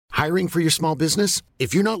Hiring for your small business?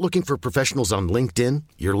 If you're not looking for professionals on LinkedIn,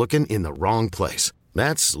 you're looking in the wrong place.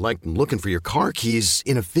 That's like looking for your car keys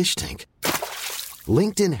in a fish tank.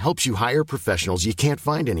 LinkedIn helps you hire professionals you can't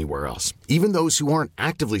find anywhere else, even those who aren't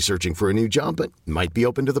actively searching for a new job but might be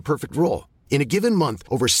open to the perfect role. In a given month,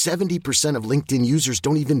 over 70% of LinkedIn users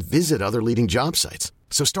don't even visit other leading job sites.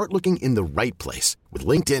 So start looking in the right place. With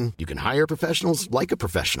LinkedIn, you can hire professionals like a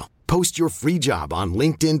professional. Post your free job on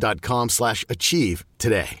linkedin.com/achieve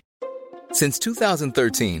today. Since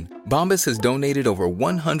 2013, Bombas has donated over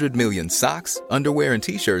 100 million socks, underwear, and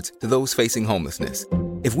T-shirts to those facing homelessness.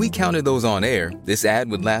 If we counted those on air, this ad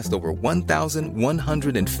would last over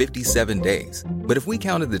 1,157 days. But if we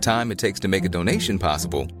counted the time it takes to make a donation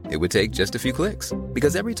possible, it would take just a few clicks.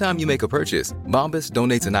 Because every time you make a purchase, Bombas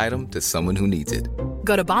donates an item to someone who needs it.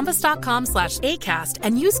 Go to bombas.com/ACAST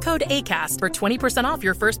and use code ACAST for 20% off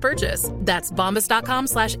your first purchase. That's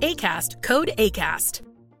bombas.com/ACAST, code ACAST.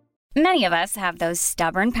 Many of us have those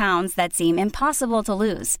stubborn pounds that seem impossible to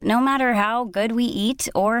lose, no matter how good we eat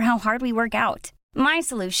or how hard we work out. My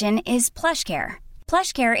solution is PlushCare.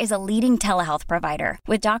 PlushCare is a leading telehealth provider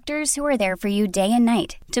with doctors who are there for you day and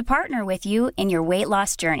night to partner with you in your weight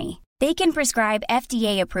loss journey. They can prescribe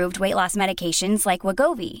FDA-approved weight loss medications like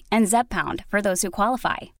Wegovy and Zepbound for those who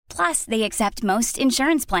qualify. Plus, they accept most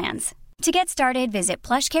insurance plans. To get started, visit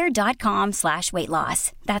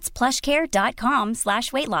plushcare.com/weightloss. That's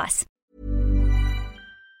plushcare.com/weightloss.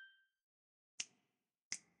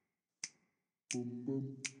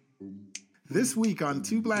 This week on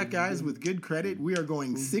Two Black Guys with Good Credit, we are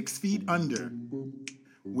going 6 feet under.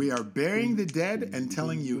 We are burying the dead and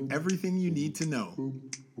telling you everything you need to know.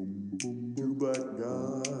 Two Black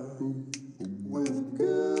Guys with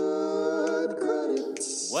Good Credit.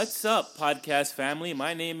 What's up, podcast family?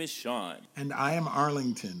 My name is Sean. And I am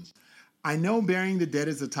Arlington. I know burying the dead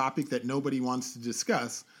is a topic that nobody wants to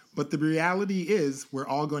discuss, but the reality is we're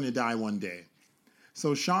all going to die one day.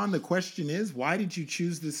 So, Sean, the question is, why did you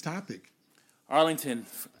choose this topic? Arlington,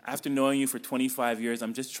 after knowing you for 25 years,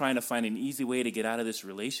 I'm just trying to find an easy way to get out of this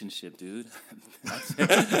relationship, dude.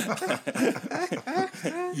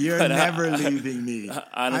 You're never leaving me.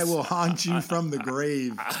 I will haunt you from the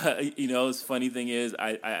grave. The funny thing is,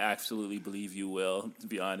 I absolutely believe you will, to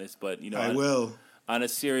be honest. But, I will. On a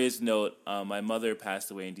serious note, my mother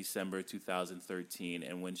passed away in December 2013,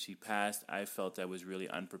 and when she passed, I felt I was really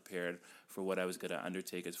unprepared for what I was going to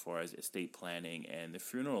undertake as far as estate planning and the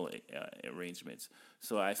funeral arrangements.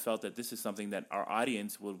 So I felt that this is something that our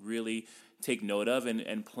audience will really take note of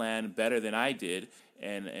and plan better than I did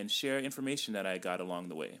and share information that I got along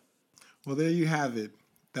the way. Well, there you have it.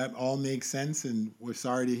 That all makes sense, and we're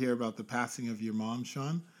sorry to hear about the passing of your mom,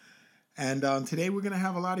 Sean. And today we're going to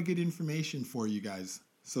have a lot of good information for you guys.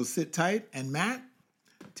 So sit tight, and Matt,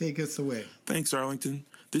 take us away. Thanks, Arlington.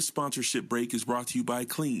 This sponsorship break is brought to you by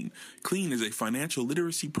Clean. Clean is a financial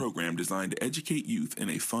literacy program designed to educate youth in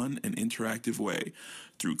a fun and interactive way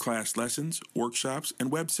through class lessons, workshops, and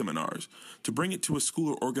web seminars. To bring it to a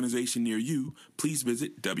school or organization near you, please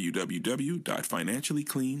visit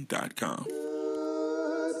www.financiallyclean.com.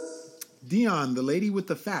 Dion, the lady with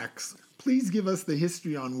the facts, please give us the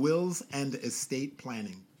history on wills and estate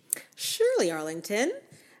planning. Surely, Arlington.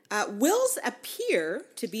 Wills appear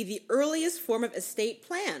to be the earliest form of estate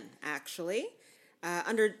plan, actually.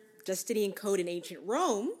 Under Justinian Code in ancient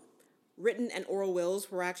Rome, written and oral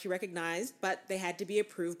wills were actually recognized, but they had to be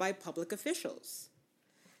approved by public officials.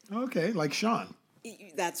 Okay, like Sean.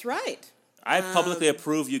 That's right. I publicly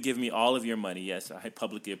approve you give me all of your money. Yes, I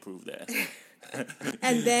publicly approve that.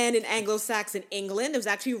 And then in Anglo-Saxon England, it was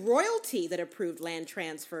actually royalty that approved land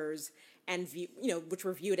transfers and which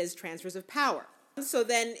were viewed as transfers of power. So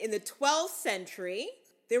then in the 12th century,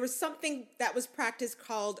 there was something that was practiced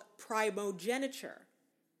called primogeniture.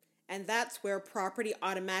 And that's where property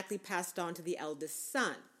automatically passed on to the eldest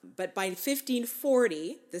son. But by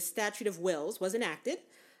 1540, the Statute of Wills was enacted,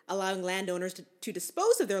 allowing landowners to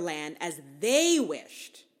dispose of their land as they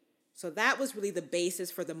wished. So that was really the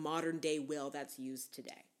basis for the modern day will that's used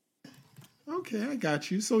today. Okay, I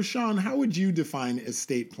got you. So Sean, how would you define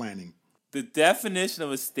estate planning? The definition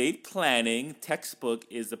of estate planning textbook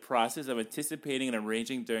is the process of anticipating and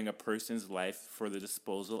arranging during a person's life for the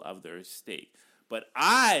disposal of their estate. But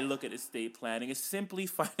I look at estate planning as simply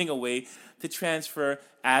finding a way to transfer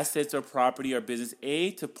assets or property or business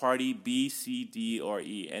A to party B, C, D, or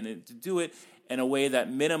E, and to do it in a way that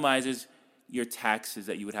minimizes your taxes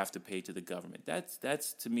that you would have to pay to the government.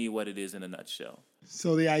 That's to me what it is in a nutshell.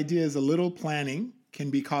 So the idea is a little planning can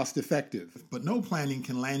be cost effective, but no planning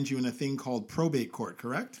can land you in a thing called probate court,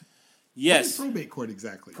 correct? Yes. What is probate court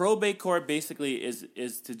exactly? Probate court basically is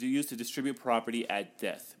used to distribute property at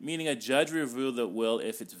death, meaning a judge will review the will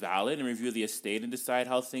if it's valid and review the estate and decide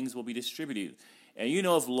how things will be distributed. And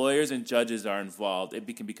if lawyers and judges are involved,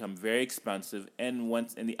 it can become very expensive, and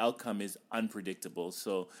the outcome is unpredictable.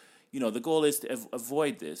 So, the goal is to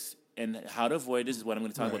avoid this. And how to avoid this is what I'm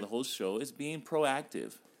going to talk about the whole show, is being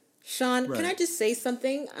proactive. Sean, can I just say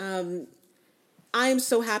something? I am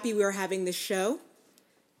so happy we are having this show,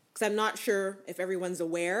 because I'm not sure if everyone's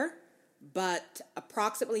aware, but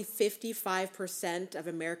approximately 55% of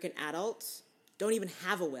American adults don't even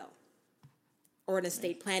have a will or an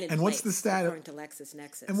estate plan in place. And what's the stat? According to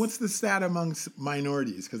LexisNexis. And what's the stat amongst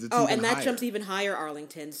minorities? Because it's and that jumps even higher,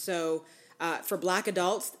 Arlington. So for Black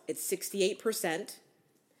adults, it's 68%.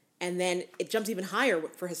 And then it jumps even higher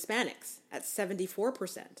for Hispanics at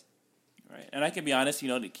 74%. Right. And I can be honest,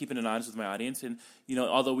 keeping it honest with my audience. And,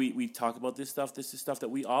 although we talk about this is stuff that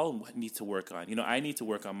we all need to work on. I need to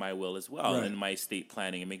work on my will as well, and my estate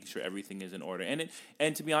planning and making sure everything is in order.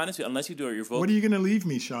 And to be honest, unless you do it irrevocable. What are you going to leave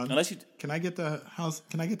me, Sean? Unless you... Can I get the house?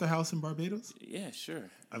 Can I get the house in Barbados? Yeah, sure.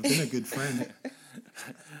 I've been a good friend.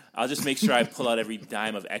 I'll just make sure I pull out every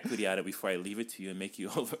dime of equity out of it before I leave it to you and make you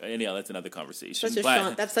over. Anyhow, that's another conversation.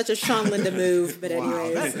 That's such a Sean Linda move. But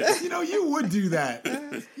anyways, you would do that.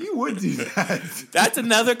 You would do that. That's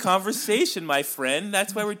another conversation, my friend.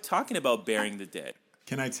 That's why we're talking about burying the dead.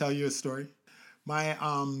 Can I tell you a story? My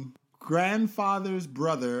grandfather's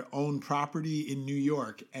brother owned property in New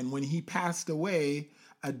York, and when he passed away,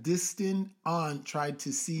 a distant aunt tried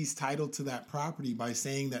to seize title to that property by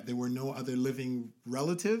saying that there were no other living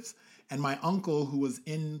relatives. And my uncle, who was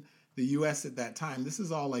in the U.S. at that time, this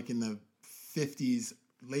is all like in the 50s,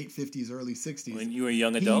 late 50s, early 60s. When you were a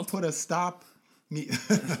young adult? He put a stop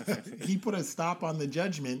on the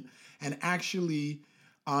judgment and actually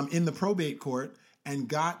in the probate court, and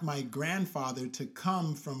got my grandfather to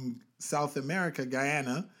come from South America,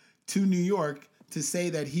 Guyana, to New York to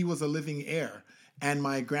say that he was a living heir. And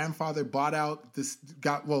my grandfather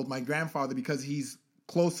my grandfather, because he's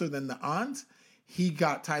closer than the aunt, he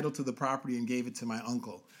got title to the property and gave it to my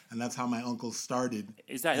uncle. And that's how my uncle started.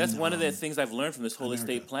 Exactly. That's one of the things I've learned from this whole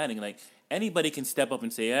estate planning. Like, anybody can step up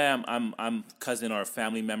and say, "Yeah, I'm cousin or a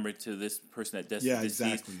family member to this person that does this."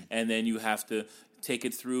 Exactly. And then you have to take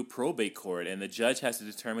it through probate court, and the judge has to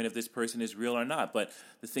determine if this person is real or not. But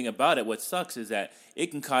the thing about it, what sucks is that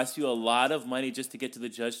it can cost you a lot of money just to get to the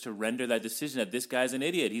judge to render that decision that this guy's an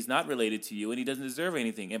idiot. He's not related to you, and he doesn't deserve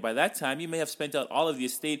anything. And by that time, you may have spent out all of the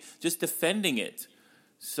estate just defending it.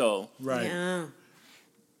 So right. Yeah.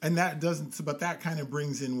 And that kind of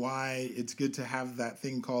brings in why it's good to have that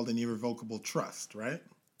thing called an irrevocable trust, right?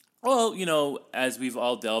 Well, as we've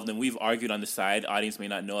all delved and we've argued on the side, audience may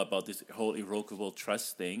not know about this whole irrevocable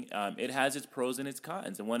trust thing. It has its pros and its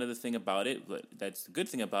cons. And one of the thing about it, that's the good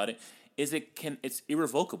thing about it, is it's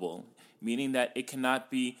irrevocable, meaning that it cannot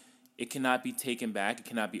be taken back. It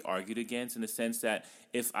cannot be argued against, in the sense that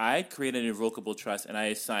if I create an irrevocable trust and I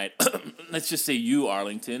assign, let's just say you,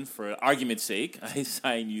 Arlington, for argument's sake, I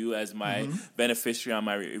assign you as my beneficiary on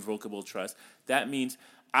my irrevocable trust, that means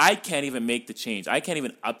I can't even make the change. I can't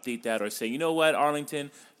even update that or say, you know what,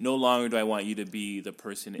 Arlington, no longer do I want you to be the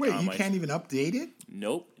person. Wait, you can't even update it?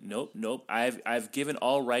 Nope. I've given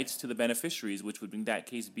all rights to the beneficiaries, which would in that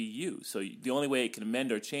case be you. So the only way it can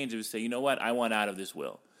amend or change is to say, you know what, I want out of this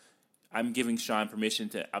will. I'm giving Sean permission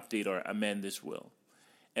to update or amend this will.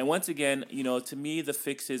 And once again, to me, the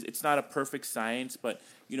fix is, it's not a perfect science, but,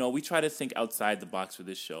 we try to think outside the box for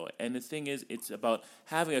this show. And the thing is, it's about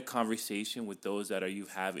having a conversation with those that you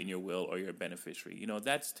have in your will or your beneficiary.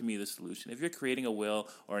 That's, to me, the solution. If you're creating a will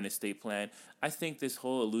or an estate plan, I think this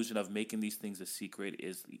whole illusion of making these things a secret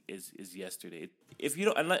is yesterday. If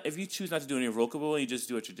you choose not to do an irrevocable and you just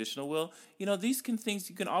do a traditional will, these things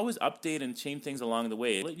you can always update and change things along the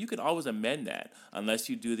way. You can always amend that unless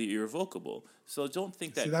you do the irrevocable. So don't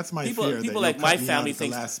think that. See, that's my people, fear. People like my family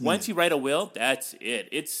think once you write a will, that's it.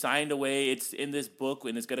 It's signed away. It's in this book,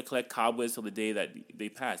 and it's going to collect cobwebs till the day that they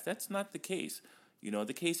pass. That's not the case.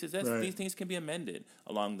 The case is that these things can be amended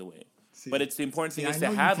along the way. But it's the important thing is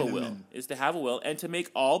to have a will. Is to have a will and to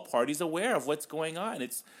make all parties aware of what's going on.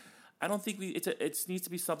 I don't think it needs to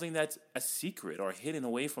be something that's a secret or hidden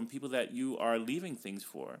away from people that you are leaving things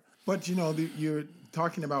for. But, you're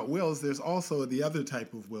talking about wills. There's also the other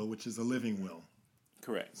type of will, which is a living will.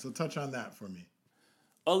 Correct. So touch on that for me.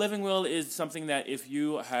 A living will is something that if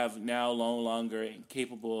you have now no longer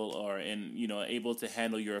capable or able to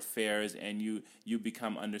handle your affairs, and you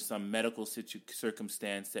become under some medical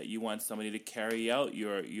circumstance that you want somebody to carry out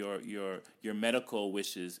your medical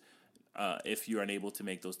wishes if you're unable to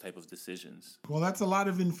make those type of decisions. Well, that's a lot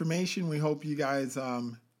of information. We hope you guys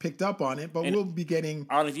picked up on it, but we'll be getting...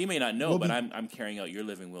 Arnold, you may not know, but I'm carrying out your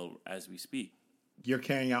living will as we speak. You're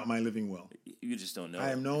carrying out my living will. You just don't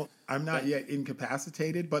know. I'm not yet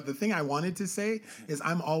incapacitated, but the thing I wanted to say is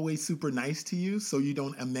I'm always super nice to you, so you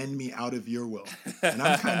don't amend me out of your will. And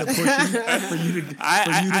I'm kind of pushing for you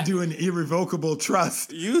to do an irrevocable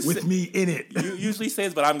trust with me in it. You usually say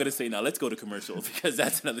this, but I'm going to say no. Let's go to commercial because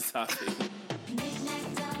that's another topic.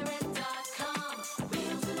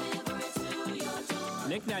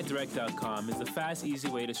 KnickKnackDirect.com is the fast, easy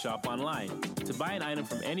way to shop online. To buy an item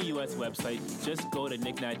from any U.S. website, just go to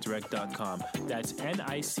KnickKnackDirect.com. That's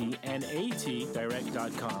NICNAT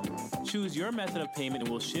Direct.com. Choose your method of payment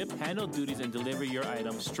and we'll ship, handle duties, and deliver your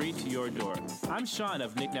item straight to your door. I'm Sean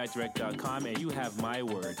of KnickKnackDirect.com, and you have my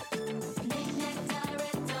word.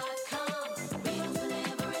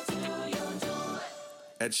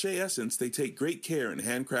 At Shea Essence, they take great care in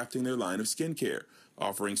handcrafting their line of skincare,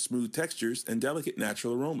 offering smooth textures and delicate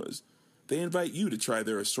natural aromas. They invite you to try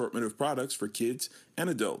their assortment of products for kids and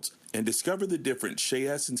adults and discover the difference Shea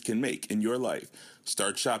Essence can make in your life.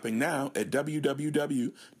 Start shopping now at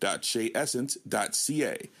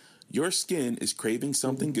www.sheaessence.ca. Your skin is craving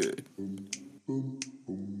something good.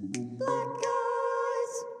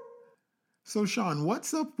 So, Sean,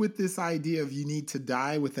 what's up with this idea of you need to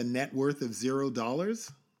die with a net worth of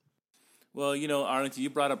 $0? Well, Arlington, you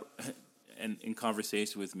brought up... And in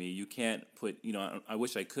conversation with me, you can't put, I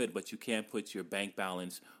wish I could, but you can't put your bank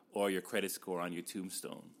balance or your credit score on your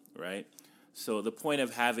tombstone, right? So the point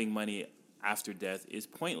of having money after death is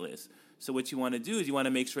pointless. So what you want to do is you want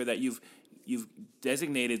to make sure that you've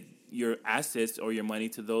designated your assets or your money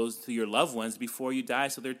to your loved ones before you die,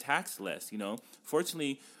 so they're taxed less.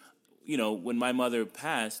 Fortunately, when my mother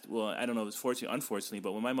passed, well, I don't know if it was fortunate, unfortunately,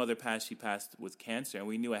 but when my mother passed, she passed with cancer, and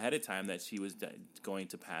we knew ahead of time that she was going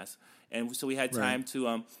to pass, and so we had time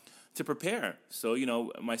to prepare. So,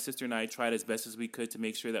 my sister and I tried as best as we could to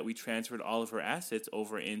make sure that we transferred all of her assets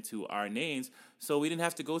over into our names, so we didn't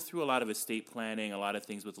have to go through a lot of estate planning, a lot of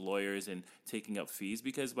things with lawyers and taking up fees,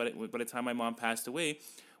 because by the time my mom passed away,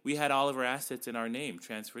 we had all of her assets in our name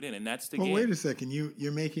transferred in, and that's the game. Well, wait a second.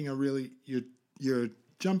 You're making you're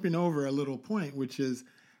jumping over a little point, which is,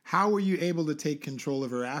 how were you able to take control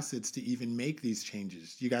of her assets to even make these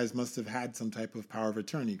changes? You guys must have had some type of power of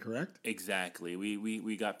attorney, correct? Exactly.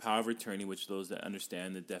 We got power of attorney, which those that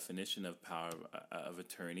understand the definition of power of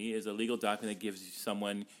attorney is a legal document that gives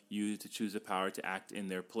someone you to choose the power to act in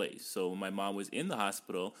their place. So when my mom was in the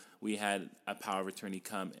hospital, we had a power of attorney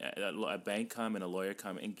come, a bank come, and a lawyer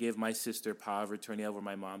come and give my sister power of attorney over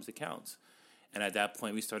my mom's accounts. And at that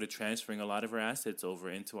point, we started transferring a lot of our assets over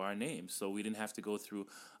into our names. So we didn't have to go through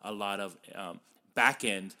a lot of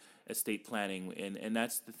back-end estate planning. And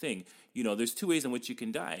that's the thing. There's two ways in which you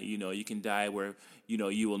can die. You can die where,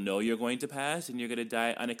 you will know you're going to pass and you're going to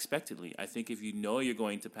die unexpectedly. I think if you know you're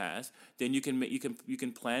going to pass, then you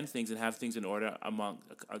can plan things and have things in order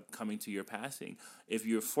coming to your passing. If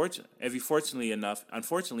you're unfortunately,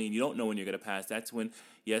 and you don't know when you're going to pass, that's when,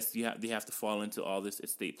 yes, you have to fall into all this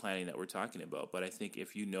estate planning that we're talking about. But I think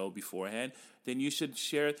if you know beforehand, then you should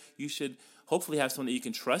hopefully have someone that you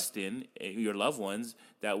can trust in, your loved ones,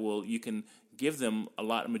 you can give them a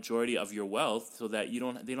majority of your wealth so that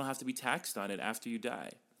they don't have to be taxed on it after you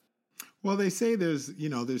die. Well, they say there's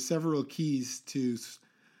several keys to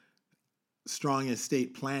strong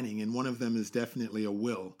estate planning, and one of them is definitely a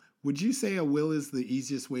will. Would you say a will is the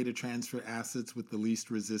easiest way to transfer assets with the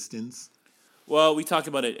least resistance? Well, we talked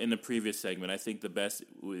about it in the previous segment. I think the best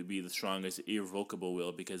would be the strongest irrevocable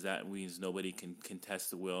will, because that means nobody can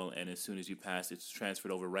contest the will, and as soon as you pass, it's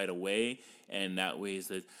transferred over right away, and that way is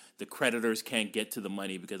that the creditors can't get to the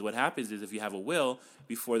money, because what happens is if you have a will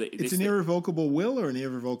before it's an irrevocable will or an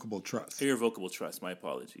irrevocable trust? Irrevocable trust. My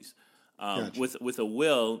apologies. Gotcha. With a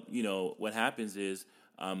will, what happens is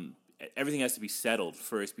everything has to be settled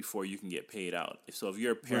first before you can get paid out. So if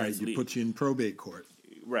your parents put you in probate court.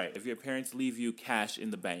 Right. If your parents leave you cash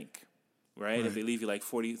in the bank, right? If they leave you like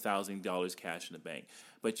 $40,000 cash in the bank,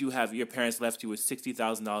 but your parents left you with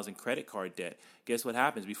 $60,000 in credit card debt, guess what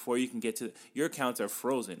happens? Before you can get to your accounts are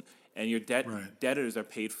frozen, and your debtors are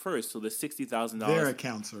paid first. So the $60,000, their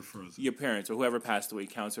accounts are frozen. Your parents or whoever passed away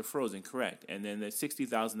accounts are frozen, correct? And then the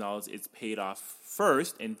 $60,000 is paid off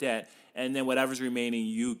first in debt, and then whatever's remaining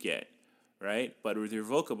you get, right? But with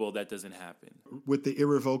irrevocable, that doesn't happen. With the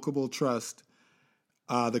irrevocable trust,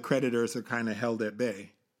 the creditors are kind of held at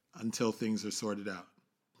bay until things are sorted out.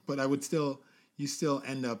 But you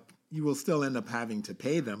will still end up having to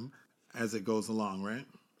pay them as it goes along, right?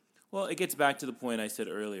 Well, it gets back to the point I said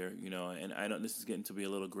earlier, and I know this is getting to be a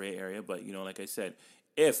little gray area, but, like I said,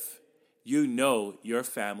 if you know your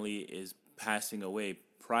family is passing away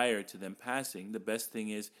prior to them passing, the best thing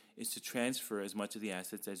is to transfer as much of the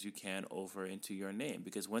assets as you can over into your name,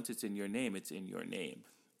 because once it's in your name, it's in your name.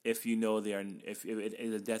 If you know if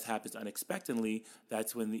the death happens unexpectedly,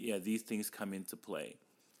 that's when these things come into play.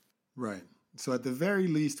 Right. So at the very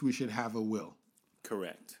least, we should have a will.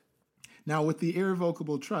 Correct. Now, with the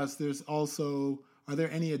irrevocable trust, are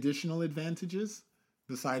there any additional advantages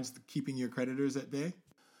besides keeping your creditors at bay?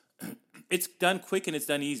 It's done quick and it's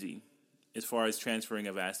done easy as far as transferring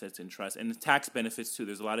of assets and trust. And the tax benefits, too.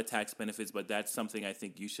 There's a lot of tax benefits, but that's something I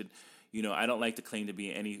think you should, I don't like to claim to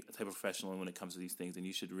be any type of professional when it comes to these things, and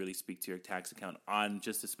you should really speak to your tax account on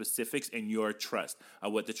just the specifics and your trust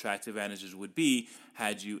of what the tax advantages would be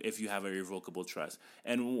if you have a irrevocable trust.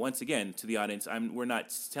 And once again, to the audience, we're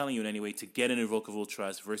not telling you in any way to get an irrevocable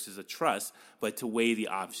trust versus a trust, but to weigh the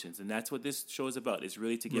options. And that's what this show is about, is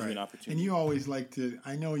really to give you an opportunity. And you always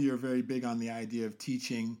I know you're very big on the idea of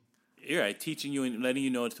teaching. You're right, teaching you and letting you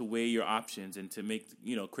know to weigh your options and to make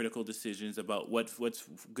critical decisions about what's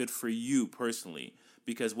good for you personally,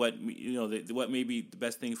 because what may be the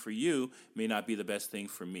best thing for you may not be the best thing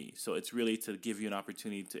for me. So it's really to give you an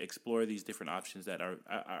opportunity to explore these different options that are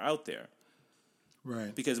out there.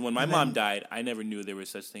 Right. Because when my mom died, I never knew there was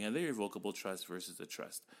such thing as an irrevocable trust versus a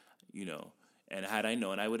trust. And had I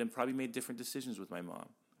known, I would have probably made different decisions with my mom.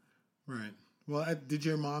 Right. Well, did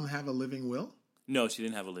your mom have a living will? No, she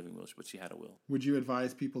didn't have a living will, but she had a will. Would you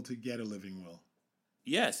advise people to get a living will?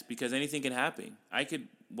 Yes, because anything can happen. I could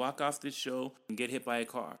walk off this show and get hit by a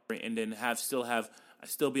car, and then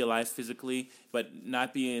still be alive physically, but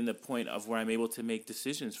not be in the point of where I'm able to make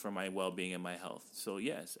decisions for my well-being and my health. So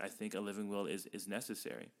yes, I think a living will is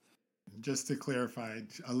necessary. Just to clarify,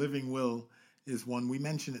 a living will is one, we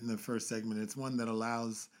mentioned it in the first segment, it's one that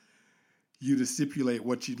allows you to stipulate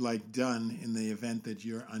what you'd like done in the event that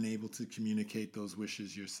you're unable to communicate those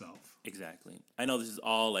wishes yourself. Exactly. I know this is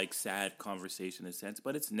all like sad conversation in a sense,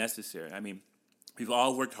 but it's necessary. I mean, we've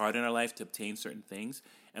all worked hard in our life to obtain certain things,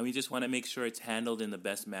 and we just want to make sure it's handled in the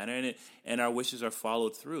best manner and our wishes are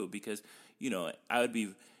followed through, because,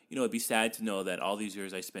 it'd be sad to know that all these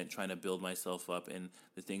years I spent trying to build myself up and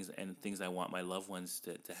the things I want my loved ones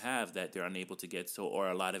to have, that they're unable to get, or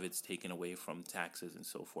a lot of it's taken away from taxes and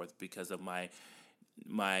so forth because of my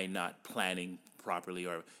not planning properly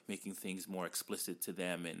or making things more explicit to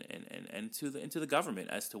them and to the government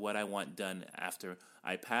as to what I want done after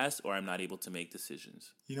I pass or I'm not able to make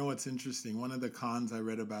decisions. You know what's interesting? One of the cons I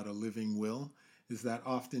read about a living will is that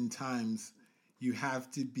oftentimes you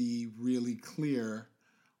have to be really clear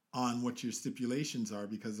on what your stipulations are,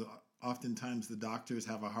 because oftentimes the doctors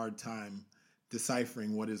have a hard time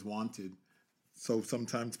deciphering what is wanted. So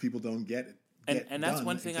sometimes people don't get it. And that's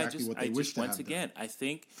one thing I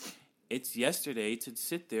think it's yesterday to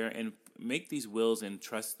sit there and make these wills and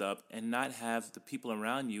trust up and not have the people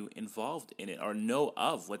around you involved in it or know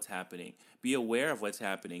of what's happening. Be aware of what's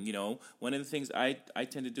happening. One of the things I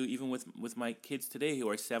tend to do even with my kids today who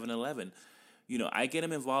are 7-11, I get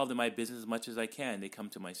them involved in my business as much as I can. They come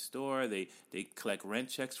to my store, they collect rent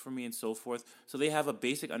checks for me and so forth. So they have a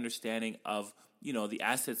basic understanding of, the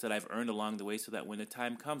assets that I've earned along the way, so that when the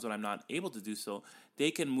time comes when I'm not able to do so, they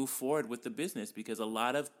can move forward with the business, because a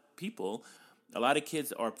lot of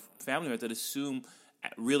kids or family members that assume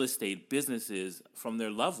real estate businesses from their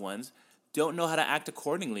loved ones don't know how to act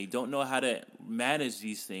accordingly, don't know how to manage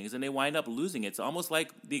these things, and they wind up losing it. It's almost like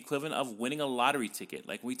the equivalent of winning a lottery ticket,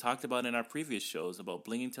 like we talked about in our previous shows about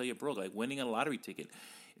bling until you're broke, like winning a lottery ticket.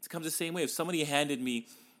 It comes the same way. If somebody handed me,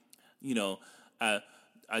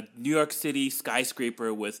 a New York City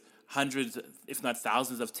skyscraper with hundreds, if not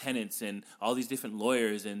thousands of tenants and all these different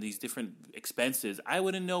lawyers and these different expenses, I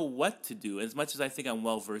wouldn't know what to do. As much as I think I'm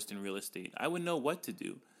well-versed in real estate, I wouldn't know what to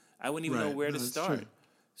do. I wouldn't even know where to start. True.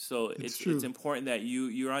 So it's important that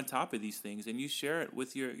you're on top of these things and you share it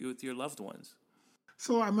with your loved ones.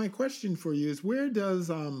 So my question for you is, where does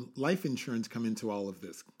life insurance come into all of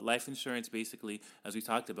this? Life insurance, basically, as we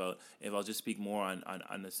talked about, if I'll just speak more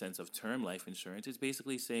on the sense of term life insurance, it's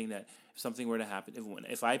basically saying that if something were to happen,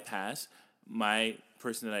 if I pass, my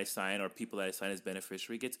person that I sign or people that I sign as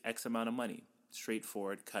beneficiary gets X amount of money.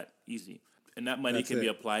 Straightforward, cut, easy. And that money can be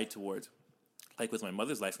applied towards, like with my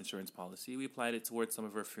mother's life insurance policy, we applied it towards some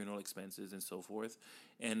of her funeral expenses and so forth.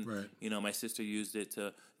 And, my sister used it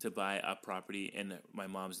to buy a property in my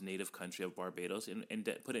mom's native country of Barbados and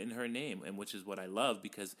put it in her name, and which is what I love,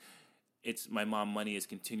 because it's my mom money has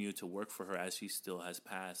continued to work for her as she still has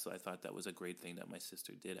passed. So I thought that was a great thing that my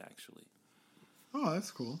sister did, actually. Oh,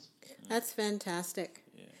 that's cool. That's fantastic.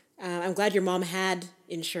 Yeah. I'm glad your mom had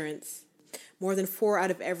insurance. More than 4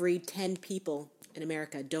 out of every 10 people in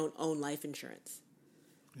America don't own life insurance.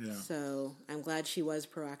 Yeah. So I'm glad she was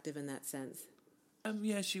proactive in that sense.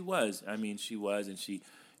 Yeah, she was. I mean, she was, and she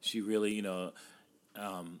really,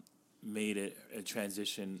 made it a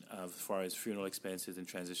transition as far as funeral expenses and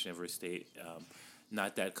transition of her estate.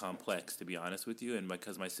 Not that complex, to be honest with you. And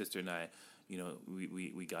because my sister and I,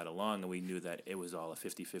 we got along and we knew that it was all a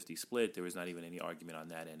 50-50 split, there was not even any argument on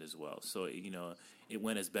that end as well. So, it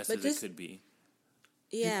went as best as it could be.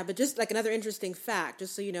 Yeah, but just like another interesting fact,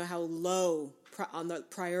 just so you know how low on the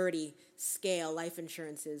priority scale life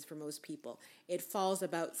insurance is for most people. It falls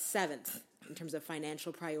about 7th in terms of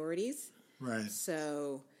financial priorities. Right.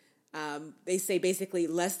 So they say basically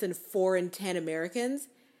less than 4 in 10 Americans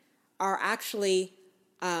are actually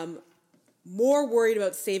more worried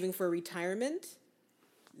about saving for retirement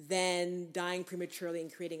than dying prematurely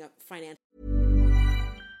and creating a financial.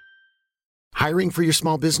 Hiring for your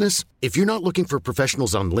small business? If you're not looking for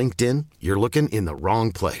professionals on LinkedIn, you're looking in the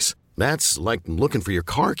wrong place. That's like looking for your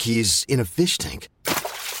car keys in a fish tank.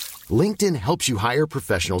 LinkedIn helps you hire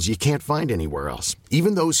professionals you can't find anywhere else,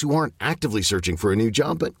 even those who aren't actively searching for a new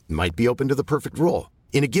job but might be open to the perfect role.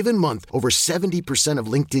 In a given month, over 70% of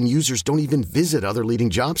LinkedIn users don't even visit other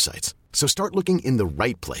leading job sites. So start looking in the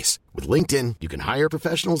right place. With LinkedIn, you can hire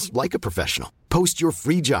professionals like a professional. Post your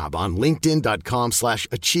free job on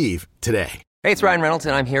linkedin.com/achieve today. Hey, it's Ryan Reynolds,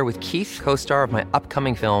 and I'm here with Keith, co-star of my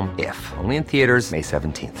upcoming film, If, only in theaters May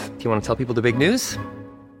 17th. Do you want to tell people the big news?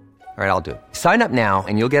 All right, I'll do it. Sign up now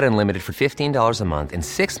and you'll get unlimited for $15 a month and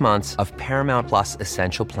 6 months of Paramount Plus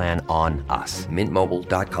Essential Plan on us.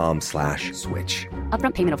 MintMobile.com/switch.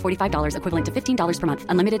 Upfront payment of $45 equivalent to $15 per month.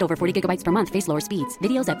 Unlimited over 40 gigabytes per month. Face lower speeds.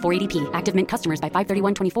 Videos at 480p. Active Mint customers by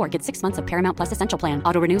 531.24 get 6 months of Paramount Plus Essential Plan.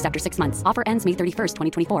 Auto renews after 6 months. Offer ends May 31st,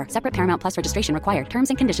 2024. Separate Paramount Plus registration required. Terms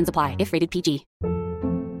and conditions apply if rated PG.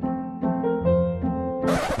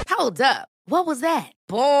 Hold up. What was that?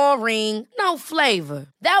 Boring. No flavor.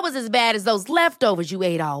 That was as bad as those leftovers you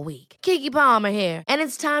ate all week. Keke Palmer here. And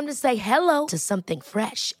it's time to say hello to something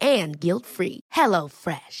fresh and guilt-free. Hello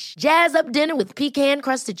Fresh. Jazz up dinner with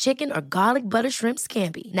pecan-crusted chicken or garlic butter shrimp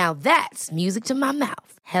scampi. Now that's music to my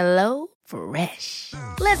mouth. Hello Fresh.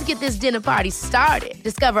 Let's get this dinner party started.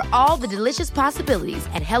 Discover all the delicious possibilities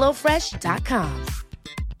at HelloFresh.com.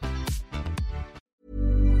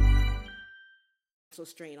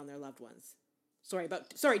 Strain on their loved ones. Sorry,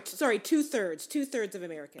 two-thirds of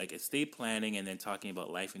Americans. Like estate planning and then talking about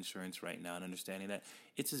life insurance right now and understanding that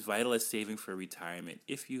it's as vital as saving for retirement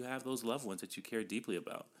if you have those loved ones that you care deeply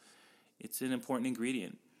about. It's an important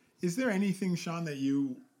ingredient. Is there anything, Sean, that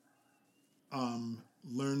you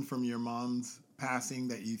learned from your mom's passing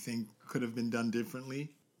that you think could have been done differently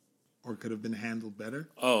or could have been handled better?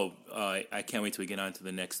 I can't wait till we get on to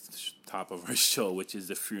the next top of our show, which is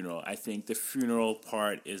the funeral. I think the funeral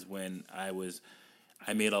part is when I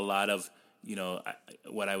made a lot of,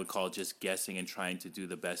 what I would call just guessing and trying to do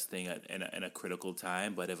the best thing in a critical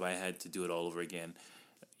time. But if I had to do it all over again,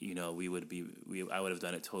 I would have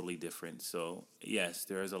done it totally different. So yes,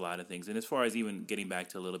 there is a lot of things. And as far as even getting back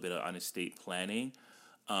to a little bit on estate planning,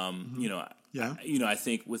 I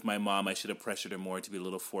think with my mom, I should have pressured her more to be a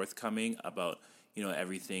little forthcoming about,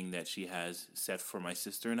 everything that she has set for my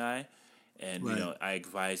sister and I. And, right. I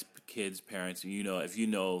advise kids, parents, if you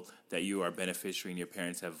know that you are a beneficiary and your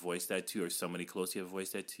parents have voiced that to you or somebody close to you have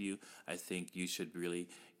voiced that to you, I think you should really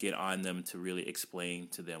get on them to really explain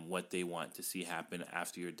to them what they want to see happen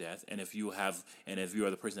after your death. And if you are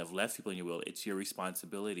the person that have left people in your will, it's your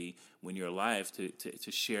responsibility when you're alive to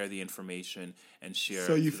share the information and share.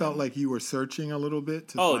 So you felt like you were searching a little bit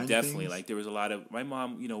to find definitely. things? Like there was a lot of, my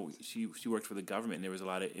mom, she worked for the government and there was a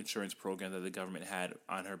lot of insurance programs that the government had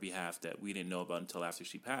on her behalf that we didn't know about until after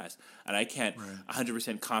she passed. And I can't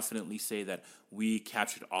 100% confidently say that we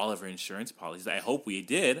captured all of her insurance policies. I hope we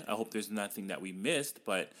did. I hope there's nothing that we missed,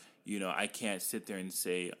 but I can't sit there and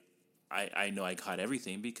say I know I caught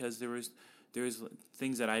everything because there was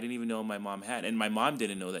things that I didn't even know my mom had, and my mom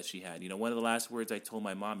didn't know that she had. One of the last words I told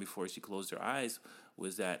my mom before she closed her eyes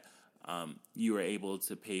was that you were able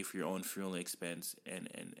to pay for your own funeral expense,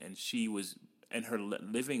 and she was, in her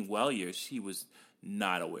living well years, she was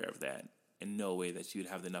not aware of that. In no way that she would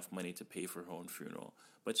have enough money to pay for her own funeral,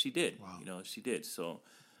 but she did. Wow. She did. So,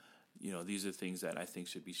 these are things that I think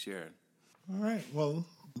should be shared. All right. Well,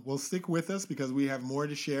 we'll stick with us because we have more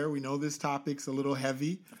to share. We know this topic's a little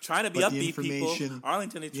heavy. I'm trying to be upbeat, people.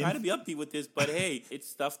 Arlington, I'm trying to be upbeat with this, but hey, it's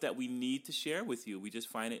stuff that we need to share with you. We just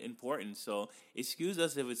find it important. So excuse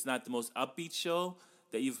us if it's not the most upbeat show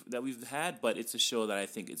that we've had, but it's a show that I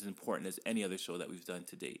think is important as any other show that we've done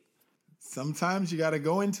to date. Sometimes you got to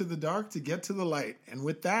go into the dark to get to the light. And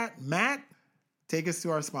with that, Matt, take us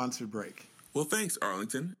to our sponsor break. Well, thanks,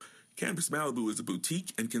 Arlington. Canvas Malibu is a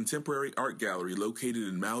boutique and contemporary art gallery located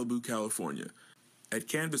in Malibu, California. At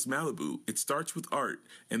Canvas Malibu, it starts with art,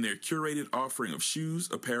 and their curated offering of shoes,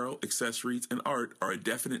 apparel, accessories, and art are a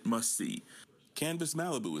definite must-see. Canvas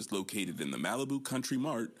Malibu is located in the Malibu Country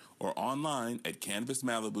Mart or online at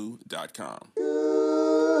canvasmalibu.com.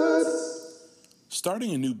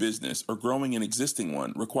 Starting a new business or growing an existing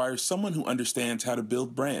one requires someone who understands how to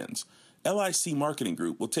build brands. LIC Marketing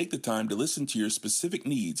Group will take the time to listen to your specific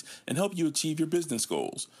needs and help you achieve your business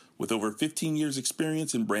goals. With over 15 years'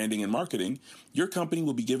 experience in branding and marketing, your company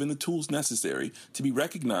will be given the tools necessary to be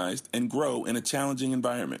recognized and grow in a challenging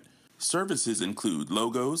environment. Services include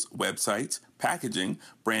logos, websites, packaging,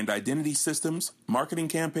 brand identity systems, marketing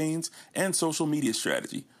campaigns, and social media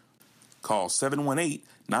strategy. Call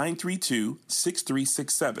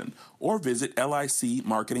 718-932-6367 or visit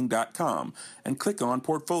licmarketing.com and click on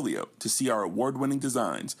Portfolio to see our award-winning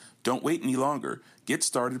designs. Don't wait any longer. Get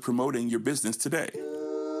started promoting your business today.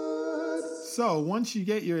 So once you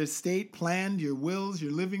get your estate planned, your wills,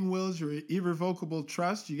 your living wills, your irrevocable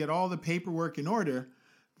trust, you get all the paperwork in order,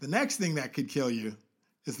 the next thing that could kill you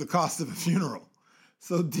is the cost of a funeral.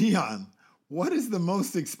 So Dion, what is the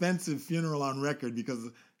most expensive funeral on record?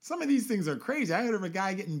 Because some of these things are crazy. I heard of a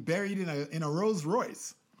guy getting buried in a Rolls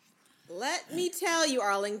Royce. Let me tell you,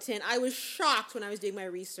 Arlington, I was shocked when I was doing my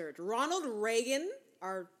research. Ronald Reagan,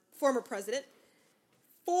 our former president,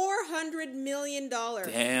 $400 million. Damn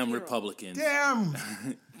funeral. Republicans. Damn.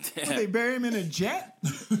 Will they bury him in a jet?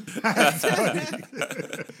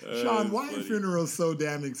 Sean, why are funerals so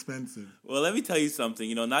damn expensive? Well, let me tell you something.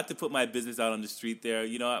 You know, not to put my business out on the street there.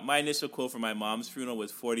 You know, my initial quote for my mom's funeral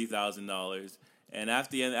was $40,000. And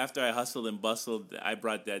after I hustled and bustled, I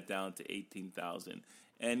brought that down to $18,000.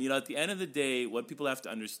 And, you know, at the end of the day, what people have to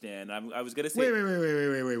understand, I was going to say...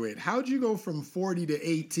 Wait. How'd you go from 40 to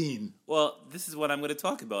 18? Well, this is what I'm going to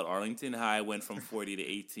talk about, Arlington, how I went from 40 to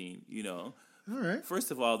 18, you know. All right.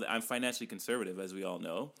 First of all, I'm financially conservative, as we all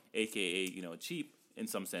know, a.k.a., you know, cheap in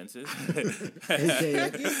some senses.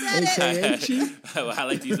 AKA cheap? I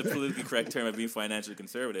like to use a politically correct term of being financially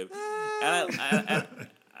conservative.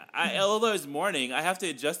 And although it's mourning, I have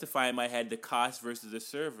to justify in my head the cost versus the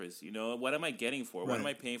service. You know, what am I getting for? What am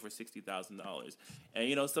I paying for $60,000? And,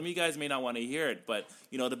 you know, some of you guys may not want to hear it, but,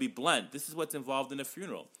 you know, to be blunt, this is what's involved in a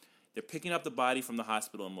funeral. They're picking up the body from the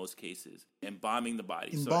hospital in most cases, embalming the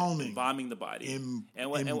body. Embalming the body. And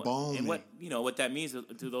what you know what that means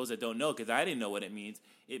to those that don't know, because I didn't know what it means.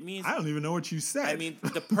 It means I don't even know what you said. I mean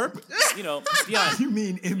the purpose. You know, Dion. You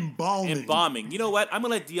mean embalming? Embalming. You know what? I'm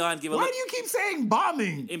gonna let Dion give a. Why do you keep saying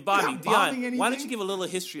bombing? Embalming, Dion. Why don't you give a little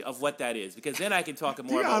history of what that is? Because then I can talk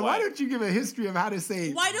more about why don't you give a history of how to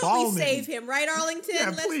say? Why don't balming? we save him, right, Arlington?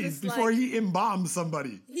 Yeah, please, before he embalms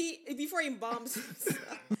somebody. Before he embalms.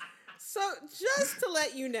 So just to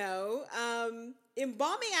let you know,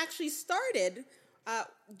 embalming actually started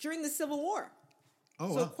during the Civil War.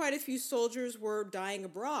 Oh, so quite a few soldiers were dying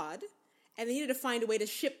abroad, and they needed to find a way to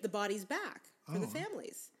ship the bodies back for the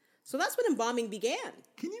families. So that's when embalming began.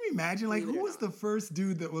 Can you imagine, like, who was the first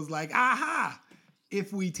dude that was like, aha,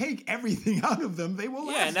 if we take everything out of them, they will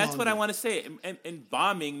last and that's longer. what I want to say.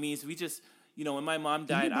 Embalming means we just... You know, when my mom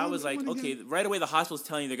died, I was like, okay, right away the hospital's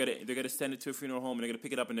telling you they're gonna send it to a funeral home and they're gonna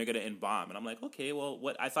pick it up and they're gonna embalm. And I'm like, okay, well,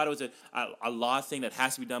 what I thought it was a law thing that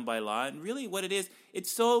has to be done by law, and really what it is,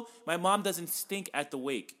 it's so my mom doesn't stink at the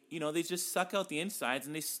wake. You know, they just suck out the insides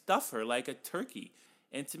and they stuff her like a turkey.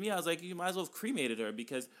 And to me, I was like, you might as well have cremated her,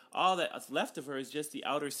 because all that's left of her is just the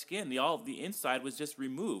outer skin. The inside was just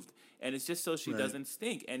removed. And it's just so she doesn't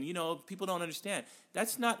stink. And, you know, people don't understand.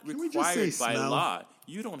 That's not required by law.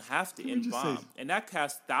 You don't have to embalm. And that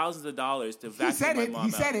costs thousands of dollars to vacuum my mom out.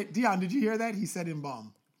 He said it. Dion, did you hear that? He said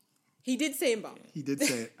embalm. He did say embalm. He did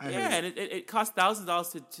say it. I heard and it costs thousands of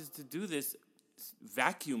dollars to do this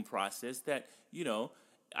vacuum process that, you know,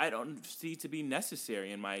 I don't see to be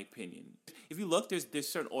necessary, in my opinion. If you look, there's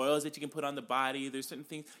certain oils that you can put on the body. There's certain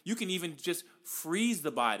things. You can even just freeze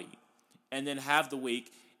the body and then have the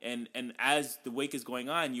wake. And as the wake is going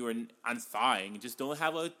on, you are unthawing. Just don't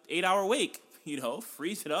have a 8-hour wake. You know,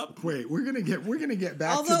 freeze it up. Wait, we're gonna get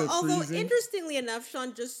back to the freezing. Although interestingly enough,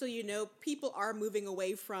 Sean, just so you know, people are moving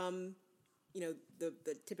away from, you know, the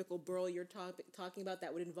typical burial you're talking about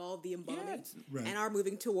that would involve the embalming, and are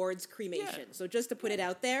moving towards cremation. Yeah. So just to put it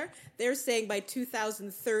out there, they're saying by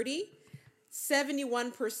 2030,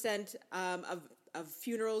 71% of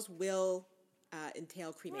funerals will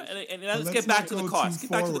entail cremation. Right. And let's get back to the cost.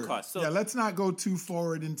 Get back to the cost. So, let's not go too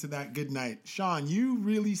forward into that good night. Sean, you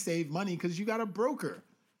really save money because you got a broker.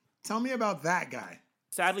 Tell me about that guy.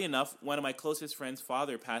 Sadly enough, one of my closest friends'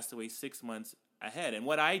 father passed away 6 months ahead. And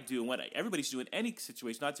what I do, and what everybody should do in any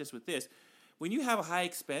situation, not just with this, when you have a high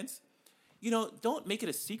expense, don't make it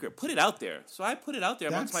a secret. Put it out there. So I put it out there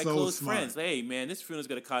amongst my close friends. Hey, man, this funeral is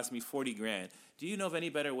going to cost me $40,000. Do you know of any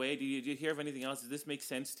better way? Do you hear of anything else? Does this make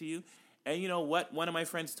sense to you? And you know what? One of my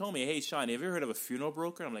friends told me, hey, Sean, have you ever heard of a funeral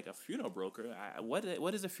broker? I'm like, a funeral broker?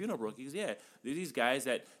 What is a funeral broker? He goes, yeah, they're these guys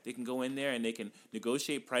that they can go in there and they can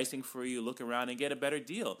negotiate pricing for you, look around, and get a better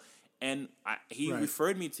deal. And he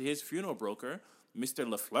referred me to his funeral broker, Mr.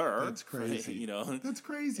 LaFleur. That's crazy. That's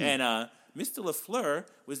crazy. And Mr. LaFleur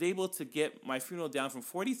was able to get my funeral down from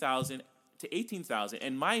 $40,000 to $18,000.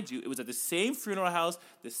 And mind you, it was at the same funeral house,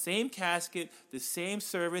 the same casket, the same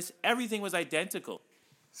service. Everything was identical.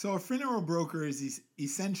 So a funeral broker is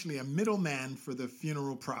essentially a middleman for the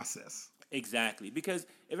funeral process. Exactly, because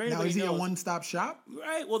if everybody now, is he knows, a one-stop shop?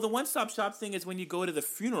 Right. Well, the one-stop shop thing is when you go to the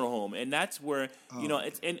funeral home, and that's where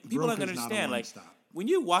and people don't understand. Like when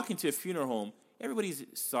you walk into a funeral home, everybody's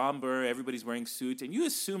somber, everybody's wearing suits, and you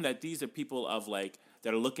assume that these are people of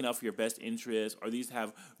that are looking out for your best interests, or these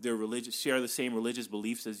have share the same religious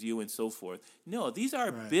beliefs as you, and so forth. No, these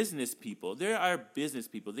are business people. There are business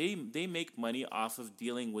people. They make money off of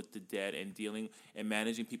dealing with the dead and dealing and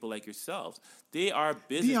managing people like yourselves. They are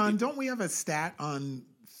business. Dion, don't we have a stat on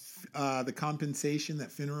the compensation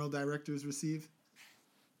that funeral directors receive?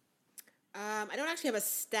 I don't actually have a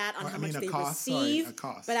stat on how much they receive,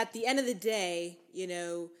 but at the end of the day,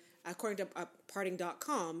 according to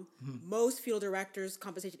parting.com, most funeral directors'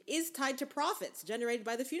 compensation is tied to profits generated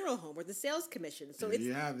by the funeral home or the sales commission. So it's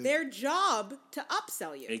their job to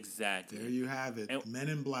upsell you. Exactly. There you have it. And Men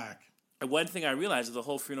in Black. And one thing I realized is the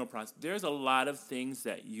whole funeral process, there's a lot of things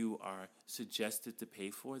that you are suggested to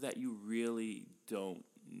pay for that you really don't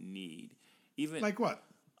need. Even like what?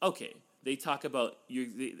 Okay. They talk about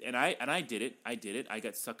and I did it. I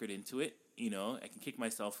got suckered into it. I can kick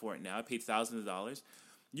myself for it now. I paid thousands of dollars.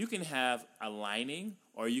 You can have a lining,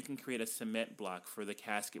 or you can create a cement block for the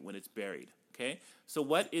casket when it's buried. Okay. So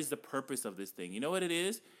what is the purpose of this thing? You know what it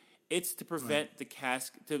is? It's to prevent the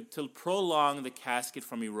casket, to prolong the casket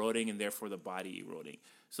from eroding, and therefore the body eroding.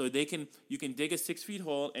 So you can dig a 6 feet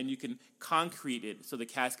hole and you can concrete it so the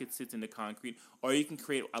casket sits in the concrete, or you can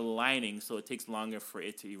create a lining so it takes longer for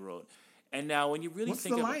it to erode. And now when you really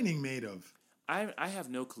think of what's the lining made of? I have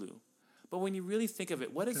no clue. But when you really think of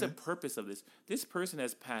it, what is the purpose of this? This person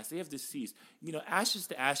has passed. They have deceased. Ashes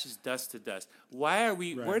to ashes, dust to dust. Why are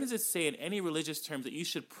we? Right. Where does it say in any religious terms that you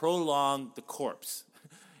should prolong the corpse?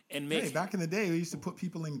 And back in the day, we used to put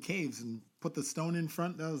people in caves and put the stone in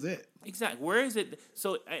front. That was it. Exactly. Where is it?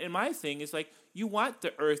 So, and my thing is you want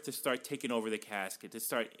the earth to start taking over the casket, to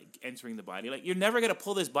start entering the body. You're never going to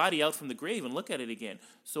pull this body out from the grave and look at it again.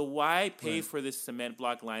 So why pay for this cement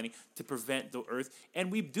block lining to prevent the earth?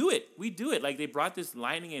 And we do it. They brought this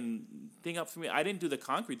lining and thing up for me. I didn't do the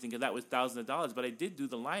concrete thing because that was thousands of dollars, but I did do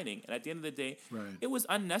the lining. And at the end of the day, it was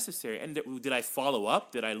unnecessary. And did I follow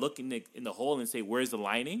up? Did I look in the hole and say, where's the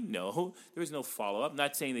lining? No, there was no follow-up. I'm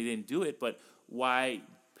not saying they didn't do it, but why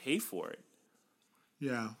pay for it?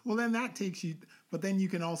 Yeah. Well, then that takes you, but then you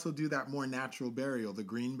can also do that more natural burial, the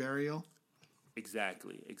green burial.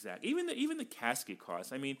 Exactly. Even the casket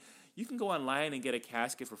costs. I mean, you can go online and get a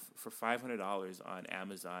casket for $500 on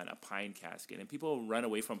Amazon, a pine casket, and people run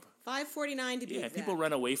away from $549 to be exact. People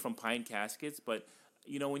run away from pine caskets, but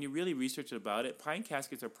when you really research about it, pine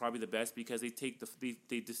caskets are probably the best because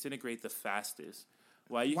they disintegrate the fastest.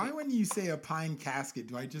 Why when you say a pine casket,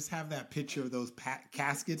 do I just have that picture of those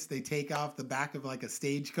caskets they take off the back of a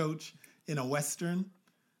stagecoach in a Western?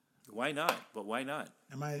 Why not? But why not?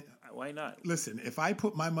 Why not? Listen, if I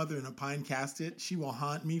put my mother in a pine casket, she will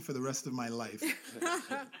haunt me for the rest of my life.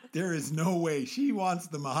 There is no way. She wants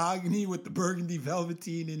the mahogany with the burgundy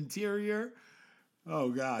velveteen interior. Oh,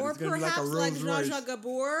 God. Or it's going to be like a Rolls Royce. Zsa Zsa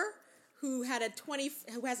Gabor, who has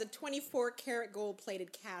a 24-karat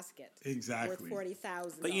gold-plated casket. Exactly. Worth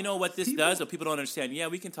 $40,000. But you know what this does? What people don't understand. Yeah,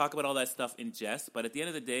 we can talk about all that stuff in jest, but at the end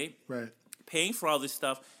of the day, paying for all this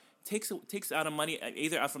stuff takes out of money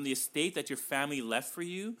either out from the estate that your family left for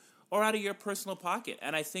you or out of your personal pocket.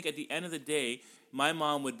 And I think at the end of the day, my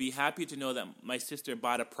mom would be happy to know that my sister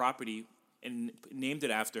bought a property and named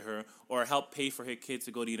it after her, or helped pay for her kids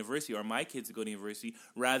to go to university, or my kids to go to university,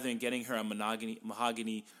 rather than getting her a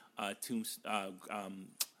mahogany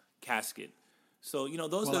casket. So,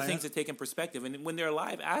 those are the things that take in perspective. And when they're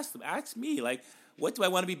alive, ask me, what do I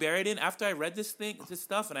want to be buried in? After I read this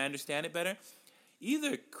stuff, and I understand it better,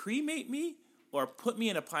 either cremate me or put me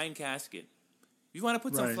in a pine casket. If you want to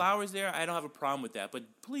put some flowers there, I don't have a problem with that. But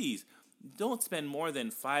please, don't spend more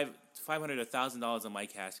than $500 or $1,000 on my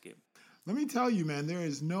casket. Let me tell you, man, there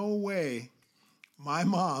is no way my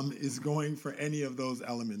mom is going for any of those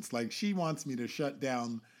elements. Like, she wants me to shut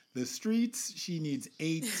down the streets. She needs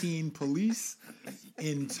 18 police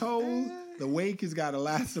in tow. The wake has got to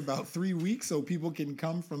last about 3 weeks so people can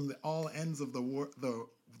come from all ends of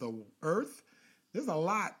the earth. There's a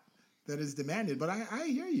lot that is demanded, but I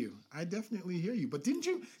hear you. I definitely hear you. But didn't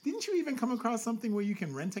you even come across something where you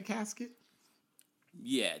can rent a casket?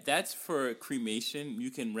 Yeah, that's for cremation.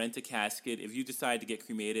 You can rent a casket. If you decide to get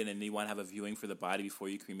cremated and you want to have a viewing for the body before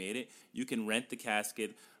you cremate it, you can rent the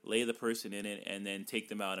casket, lay the person in it, and then take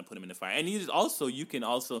them out and put them in the fire. And you can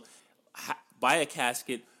also buy a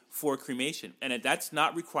casket for cremation. And that's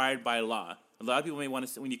not required by law. A lot of people may want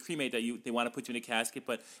to, when you cremate, they want to put you in a casket.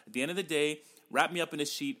 But at the end of the day, wrap me up in a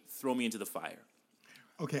sheet, throw me into the fire.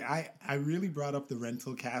 Okay, I really brought up the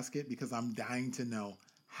rental casket because I'm dying to know.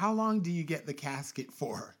 How long do you get the casket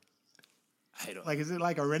for? I don't. Like, is it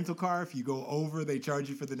like a rental car? If you go over, they charge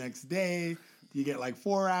you for the next day. Do you get like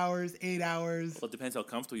 4 hours, 8 hours? Well, it depends how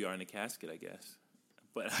comfortable you are in the casket, I guess.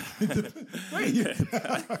 But I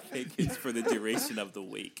think it's for the duration of the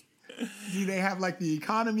wake. Do they have like the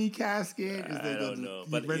economy casket? I don't know.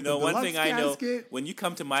 But you know, one thing I know, when you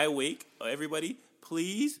come to my wake, everybody,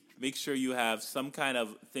 please make sure you have some kind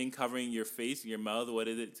of thing covering your face, your mouth, what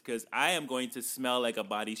is it? Because I am going to smell like a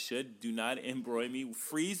body should. Do not embroil me.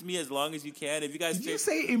 Freeze me as long as you can. If you guys did you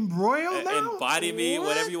say embroil now? Embody me,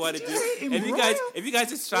 whatever you want to do. If you guys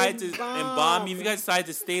decide to embalm me, if you guys decide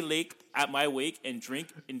to stay late at my wake and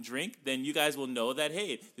drink, then you guys will know that,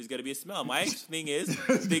 hey, there's going to be a smell. My thing is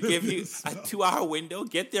they give you a 2-hour window,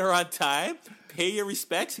 get there on time, pay your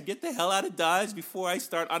respects, and get the hell out of Dodge before I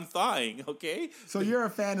start unthawing, okay? So you're a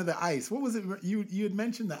fan of the ice. What was it? You had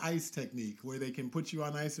mentioned the ice technique where they can put you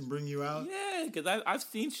on ice and bring you out? Yeah, because I've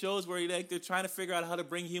seen shows where they're trying to figure out how to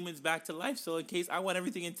bring humans back to life. So in case I want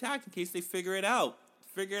everything intact, in case they figure it out.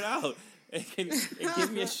 And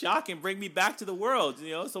give me a shock and bring me back to the world,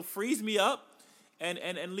 you know? So freeze me up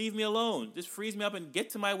and leave me alone. Just freeze me up and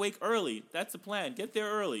get to my wake early. That's the plan. Get there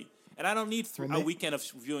early. And I don't need a weekend of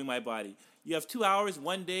viewing my body. You have 2 hours,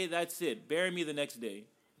 1 day, that's it. Bury me the next day.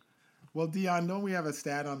 Well, Dion, don't we have a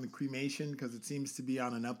stat on the cremation because it seems to be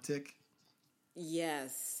on an uptick?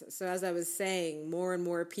 Yes. So as I was saying, more and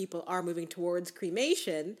more people are moving towards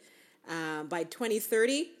cremation. By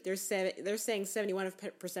 2030, they're saying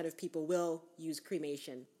 71% of people will use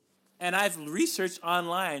cremation. And I've researched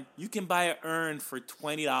online, you can buy an urn for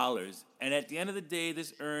 $20. And at the end of the day,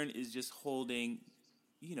 this urn is just holding,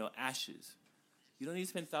 ashes. You don't need to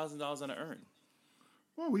spend $1,000 on an urn.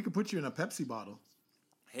 Well, we could put you in a Pepsi bottle.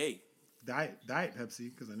 Hey. Diet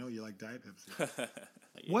Pepsi, because I know you like Diet Pepsi.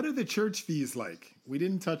 Yeah. What are the church fees like? We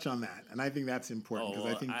didn't touch on that, and I think that's important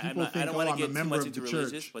because I think people think, I'm a member of the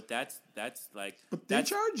church. But that's like... But they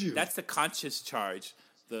charge you. That's the conscious charge.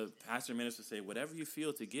 The pastor minister say, whatever you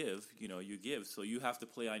feel to give, you give. So you have to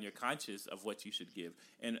play on your conscience of what you should give.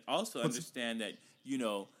 And also understand that,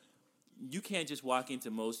 you can't just walk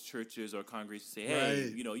into most churches or congregations and say, hey,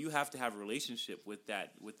 right. You have to have a relationship with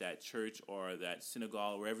that church or that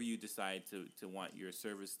synagogue, wherever you decide to want your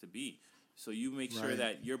service to be. So you make sure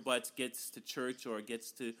that your butt gets to church or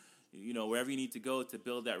gets to, wherever you need to go to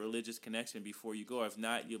build that religious connection before you go. If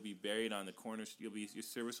not, you'll be buried on the corner. Your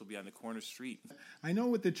service will be on the corner street. I know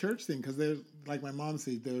with the church thing, because like my mom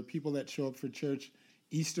said, there are people that show up for church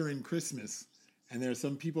Easter and Christmas. And there are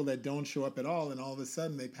some people that don't show up at all, and all of a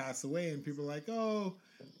sudden they pass away, and people are like, oh,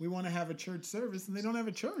 we want to have a church service, and they don't have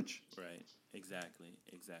a church. Right, exactly.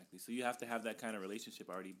 So you have to have that kind of relationship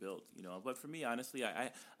already built, But for me, honestly,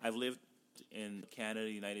 I've lived in Canada,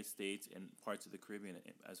 United States, and parts of the Caribbean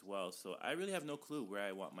as well. So I really have no clue where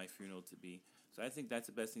I want my funeral to be. So I think that's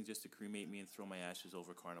the best thing, just to cremate me and throw my ashes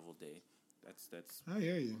over Carnival Day. That's. I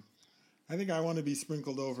hear you. I think I want to be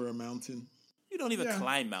sprinkled over a mountain. You don't even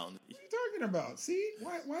climb mountains. What are you talking about? See?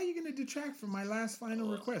 Why are you going to detract from my last final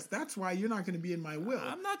request? That's why you're not going to be in my will.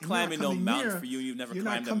 I'm not climbing no mountain for you. You've never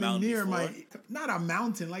climbed a mountain before. Not a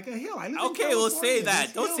mountain, like a hill. I live okay, well, say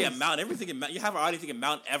that. Don't say a mountain. Everything in you have already thinking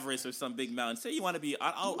Mount Everest or some big mountain. Say you want to be.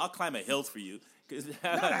 I'll climb a hill for you.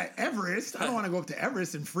 Not at Everest. I don't want to go up to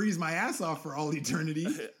Everest and freeze my ass off for all eternity.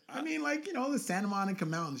 I mean, the Santa Monica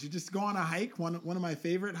Mountains. You just go on a hike, one of my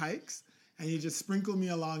favorite hikes, and you just sprinkle me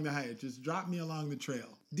along the hike. Just drop me along the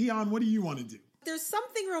trail. Dion, what do you want to do? There's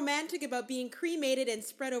something romantic about being cremated and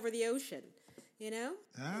spread over the ocean, in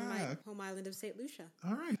my home island of St. Lucia.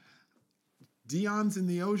 All right. Dion's in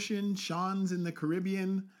the ocean. Sean's in the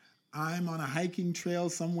Caribbean. I'm on a hiking trail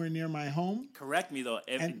somewhere near my home. Correct me, though.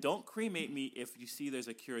 Don't cremate me if you see there's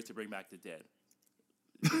a cure to bring back the dead.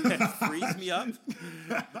 Freeze me up.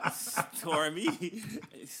 Stormy.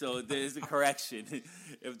 So there's a correction.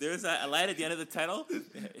 If there's a light at the end of the tunnel,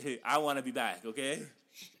 I want to be back, okay?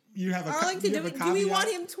 You have a Arlington, do we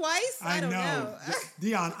want him twice? I don't know.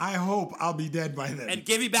 Dion, I hope I'll be dead by then. And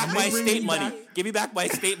give me back my estate money. Give me back my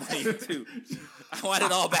estate money, too. I want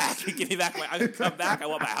it all back. Give me back I'm going to come back. I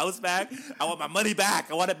want my house back. I want my money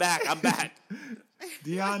back. I want it back. I'm back.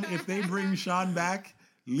 Dion, if they bring Sean back,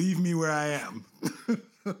 leave me where I am.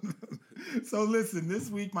 So listen, this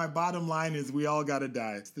week my bottom line is we all got to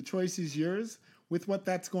die. The choice is yours with what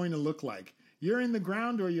that's going to look like. You're in the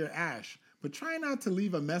ground or you're ash. But try not to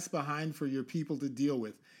leave a mess behind for your people to deal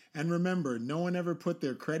with. And remember, no one ever put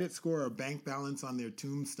their credit score or bank balance on their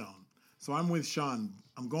tombstone. So I'm with Sean.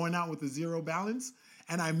 I'm going out with a zero balance,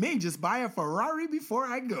 and I may just buy a Ferrari before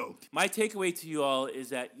I go. My takeaway to you all is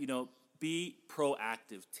that, be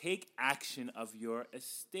proactive. Take action of your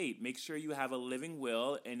estate. Make sure you have a living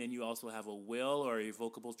will, and then you also have a will or a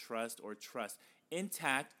irrevocable trust or trust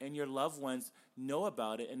intact, and your loved ones know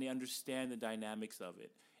about it, and they understand the dynamics of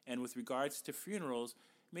it. And with regards to funerals,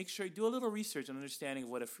 make sure you do a little research and understanding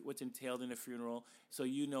of what's entailed in a funeral, so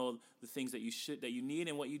you know the things that you need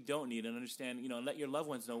and what you don't need, and understand, and let your loved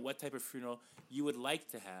ones know what type of funeral you would like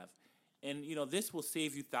to have. And this will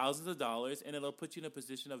save you thousands of dollars, and it'll put you in a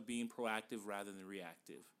position of being proactive rather than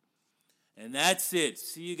reactive. And that's it.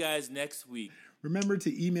 See you guys next week. Remember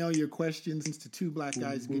to email your questions to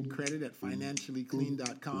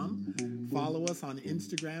 2blackguysgoodcredit@financiallyclean.com. Follow us on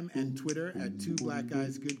Instagram and Twitter at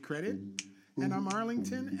 2blackguysgoodcredit. And I'm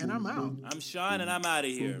Arlington, and I'm out. I'm Sean, and I'm out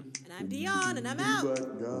of here. And I'm Dion, and I'm out.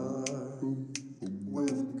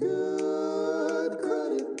 With good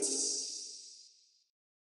credit.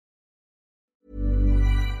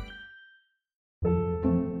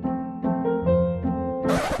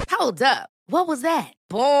 Hold up. What was that?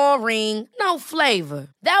 Boring. No flavor.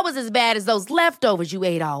 That was as bad as those leftovers you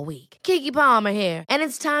ate all week. Keke Palmer here. And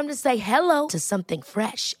it's time to say hello to something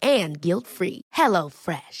fresh and guilt-free. Hello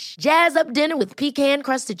Fresh. Jazz up dinner with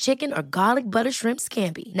pecan-crusted chicken or garlic butter shrimp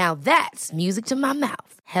scampi. Now that's music to my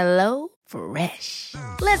mouth. Hello Fresh.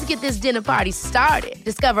 Let's get this dinner party started.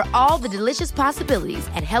 Discover all the delicious possibilities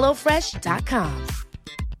at HelloFresh.com.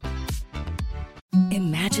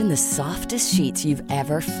 Imagine the softest sheets you've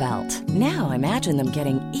ever felt. Now imagine them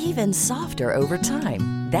getting even softer over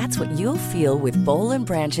time. That's what you'll feel with Boll &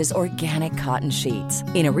 Branch's organic cotton sheets.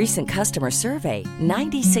 In a recent customer survey,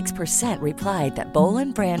 96% replied that Boll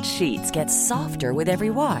 & Branch sheets get softer with every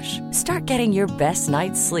wash. Start getting your best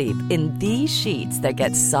night's sleep in these sheets that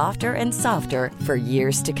get softer and softer for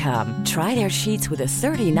years to come. Try their sheets with a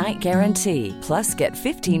 30-night guarantee. Plus, get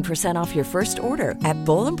 15% off your first order at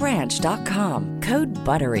bollandbranch.com. Code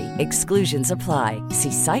BUTTERY. Exclusions apply.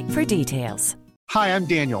 See site for details. Hi, I'm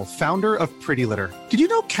Daniel, founder of Pretty Litter. Did you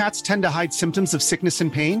know cats tend to hide symptoms of sickness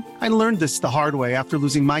and pain? I learned this the hard way after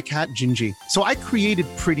losing my cat, Gingy. So I created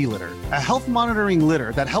Pretty Litter, a health monitoring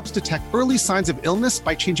litter that helps detect early signs of illness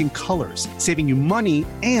by changing colors, saving you money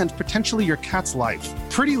and potentially your cat's life.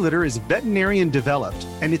 Pretty Litter is veterinarian developed,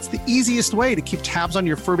 and it's the easiest way to keep tabs on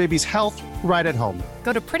your fur baby's health right at home.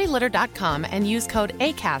 Go to prettylitter.com and use code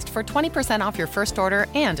ACAST for 20% off your first order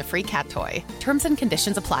and a free cat toy. Terms and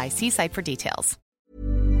conditions apply. See site for details.